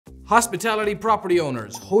Hospitality property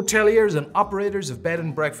owners, hoteliers, and operators of bed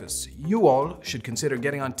and breakfasts, you all should consider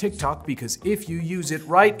getting on TikTok because if you use it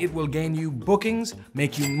right, it will gain you bookings,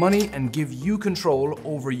 make you money, and give you control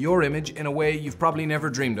over your image in a way you've probably never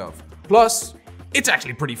dreamed of. Plus, it's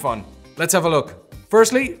actually pretty fun. Let's have a look.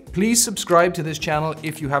 Firstly, please subscribe to this channel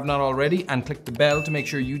if you have not already and click the bell to make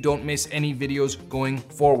sure you don't miss any videos going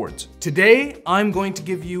forwards. Today, I'm going to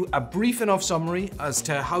give you a brief enough summary as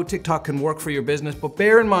to how TikTok can work for your business, but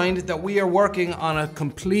bear in mind that we are working on a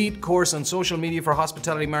complete course on social media for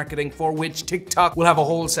hospitality marketing for which TikTok will have a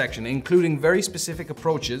whole section, including very specific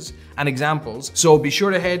approaches and examples. So be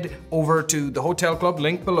sure to head over to the Hotel Club,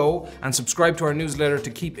 link below, and subscribe to our newsletter to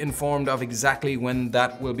keep informed of exactly when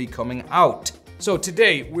that will be coming out. So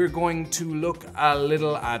today we're going to look a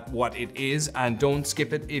little at what it is, and don't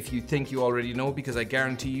skip it if you think you already know, because I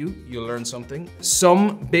guarantee you'll learn something.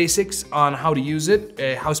 Some basics on how to use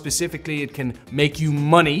it, how specifically it can make you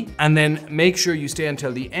money, and then make sure you stay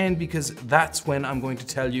until the end because that's when I'm going to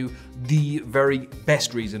tell you the very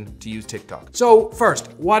best reason to use TikTok. So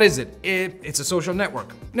first, what is it? It's a social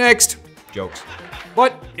network. Next, jokes.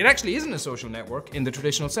 But it actually isn't a social network in the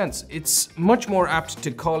traditional sense. It's much more apt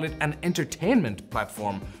to call it an entertainment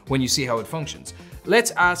platform when you see how it functions.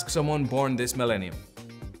 Let's ask someone born this millennium.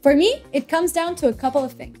 For me, it comes down to a couple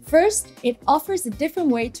of things. First, it offers a different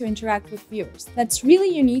way to interact with viewers that's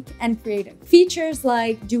really unique and creative. Features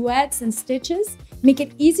like duets and stitches make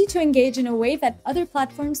it easy to engage in a way that other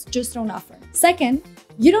platforms just don't offer. Second,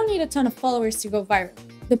 you don't need a ton of followers to go viral.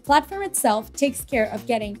 The platform itself takes care of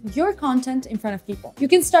getting your content in front of people. You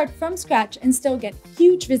can start from scratch and still get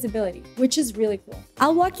huge visibility, which is really cool.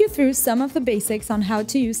 I'll walk you through some of the basics on how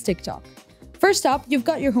to use TikTok. First up, you've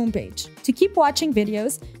got your homepage. To keep watching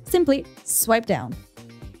videos, simply swipe down.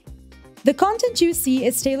 The content you see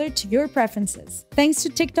is tailored to your preferences, thanks to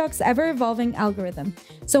TikTok's ever-evolving algorithm.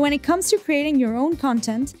 So when it comes to creating your own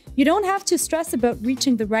content, you don't have to stress about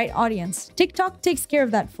reaching the right audience. TikTok takes care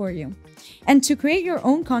of that for you. And to create your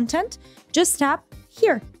own content, just tap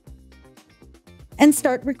here and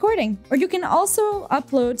start recording. Or you can also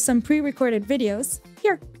upload some pre-recorded videos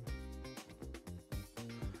here.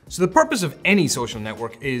 So the purpose of any social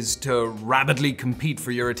network is to rapidly compete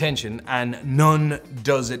for your attention, and none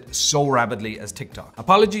does it so rapidly as TikTok.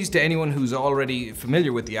 Apologies to anyone who's already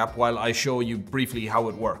familiar with the app while I show you briefly how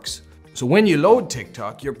it works. So when you load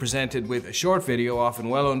TikTok, you're presented with a short video, often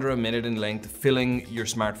well under a minute in length, filling your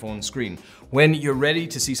smartphone screen. When you're ready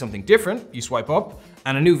to see something different, you swipe up,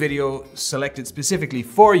 and a new video selected specifically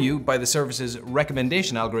for you by the service's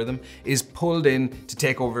recommendation algorithm is pulled in to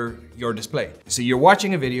take over your display. So you're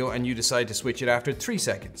watching a video and you decide to switch it after 3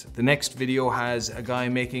 seconds. The next video has a guy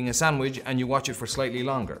making a sandwich and you watch it for slightly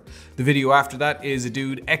longer. The video after that is a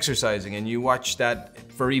dude exercising and you watch that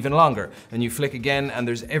for even longer. And you flick again and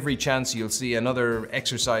there's every chance you'll see another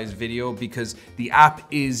exercise video because the app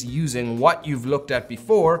is using what you've looked at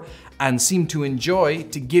before and seem to enjoy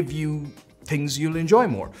to give you things you'll enjoy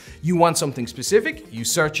more. You want something specific, you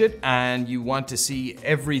search it, and you want to see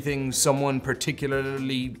everything someone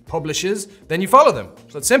particularly publishes, then you follow them.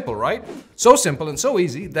 So it's simple, right? So simple and so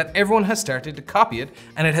easy that everyone has started to copy it,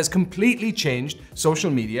 and it has completely changed social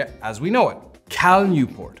media as we know it. Cal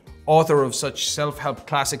Newport, author of such self-help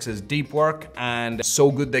classics as Deep Work and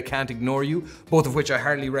So Good They Can't Ignore You, both of which I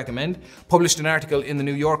heartily recommend, published an article in The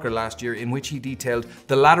New Yorker last year in which he detailed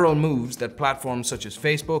the lateral moves that platforms such as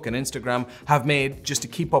Facebook and Instagram have made just to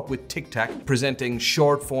keep up with TikTok, presenting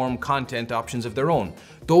short-form content options of their own.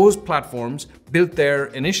 Those platforms built their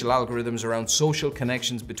initial algorithms around social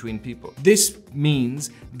connections between people. This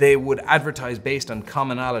means they would advertise based on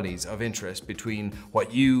commonalities of interest between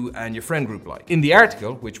what you and your friend group like. In the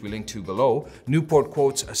article, which we link to below, Newport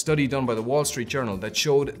quotes a study done by the Wall Street Journal that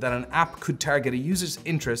showed that an app could target a user's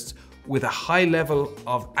interests with a high level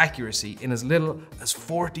of accuracy in as little as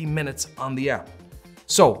 40 minutes on the app.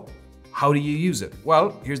 So, how do you use it?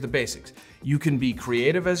 Well, here's the basics. You can be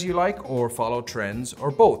creative as you like or follow trends or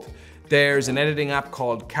both. There's an editing app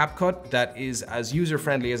called CapCut that is as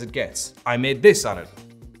user-friendly as it gets. I made this on it.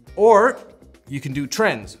 Or you can do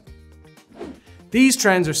trends. These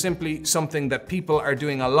trends are simply something that people are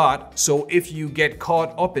doing a lot, so if you get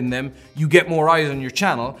caught up in them, you get more eyes on your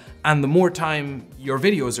channel, and the more time your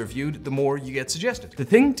videos are viewed, the more you get suggested. The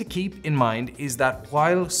thing to keep in mind is that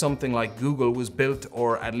while something like Google was built,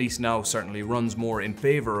 or at least now certainly runs more in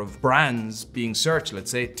favor of brands being searched,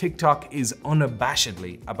 let's say, TikTok is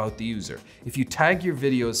unabashedly about the user. If you tag your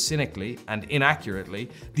videos cynically and inaccurately,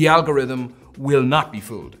 the algorithm will not be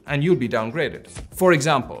fooled and you'll be downgraded. For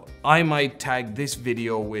example, I might tag this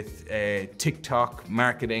video with TikTok,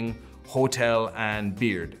 marketing, hotel, and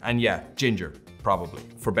beard, and yeah, ginger. probably,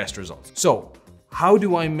 for best results. So, how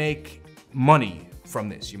do I make money from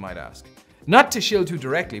this, you might ask? Not to shill too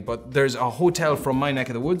directly, but there's a hotel from my neck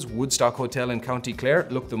of the woods, Woodstock Hotel in County Clare,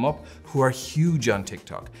 look them up, who are huge on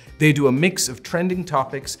TikTok. They do a mix of trending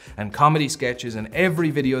topics and comedy sketches, and every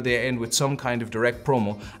video they end with some kind of direct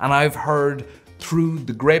promo, and I've heard through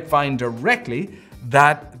the grapevine directly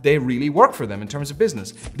that they really work for them in terms of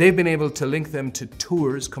business. They've been able to link them to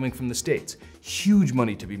tours coming from the States. Huge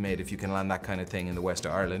money to be made if you can land that kind of thing in the west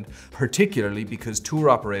of Ireland, particularly because tour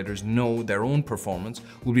operators know their own performance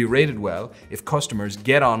will be rated well if customers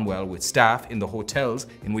get on well with staff in the hotels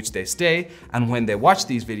in which they stay, and when they watch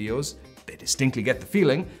these videos, they distinctly get the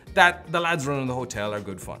feeling that the lads running the hotel are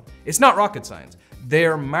good fun. It's not rocket science.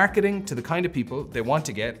 They're marketing to the kind of people they want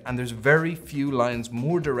to get, and there's very few lines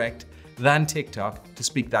more direct than TikTok to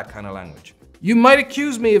speak that kind of language. You might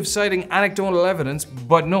accuse me of citing anecdotal evidence,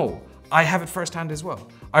 but no, I have it firsthand as well.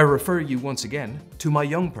 I refer you once again to my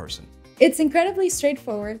young person. It's incredibly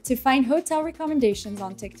straightforward to find hotel recommendations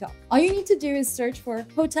on TikTok. All you need to do is search for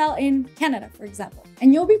hotel in Canada, for example,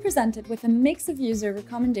 and you'll be presented with a mix of user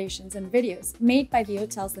recommendations and videos made by the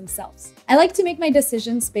hotels themselves. I like to make my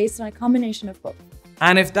decisions based on a combination of both.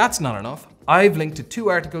 And if that's not enough, I've linked to 2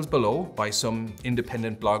 articles below by some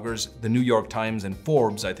independent bloggers, the New York Times and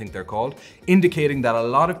Forbes, I think they're called, indicating that a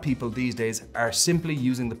lot of people these days are simply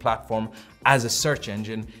using the platform as a search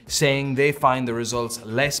engine, saying they find the results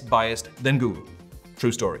less biased than Google.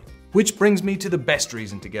 True story. Which brings me to the best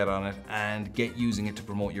reason to get on it and get using it to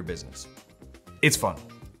promote your business. It's fun.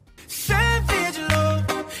 Savage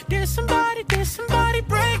love. Did somebody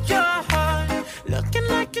break your heart? Looking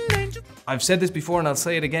like an angel. I've said this before and I'll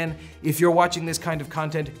say it again. If you're watching this kind of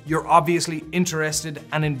content, you're obviously interested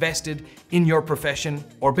and invested in your profession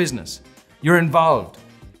or business. You're involved.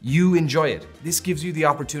 You enjoy it. This gives you the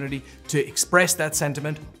opportunity to express that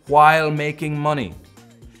sentiment while making money.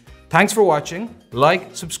 Thanks for watching.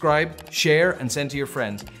 Like, subscribe, share, and send to your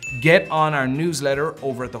friends. Get on our newsletter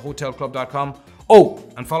over at thehotelclub.com. Oh,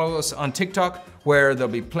 and follow us on TikTok, where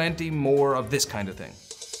there'll be plenty more of this kind of thing.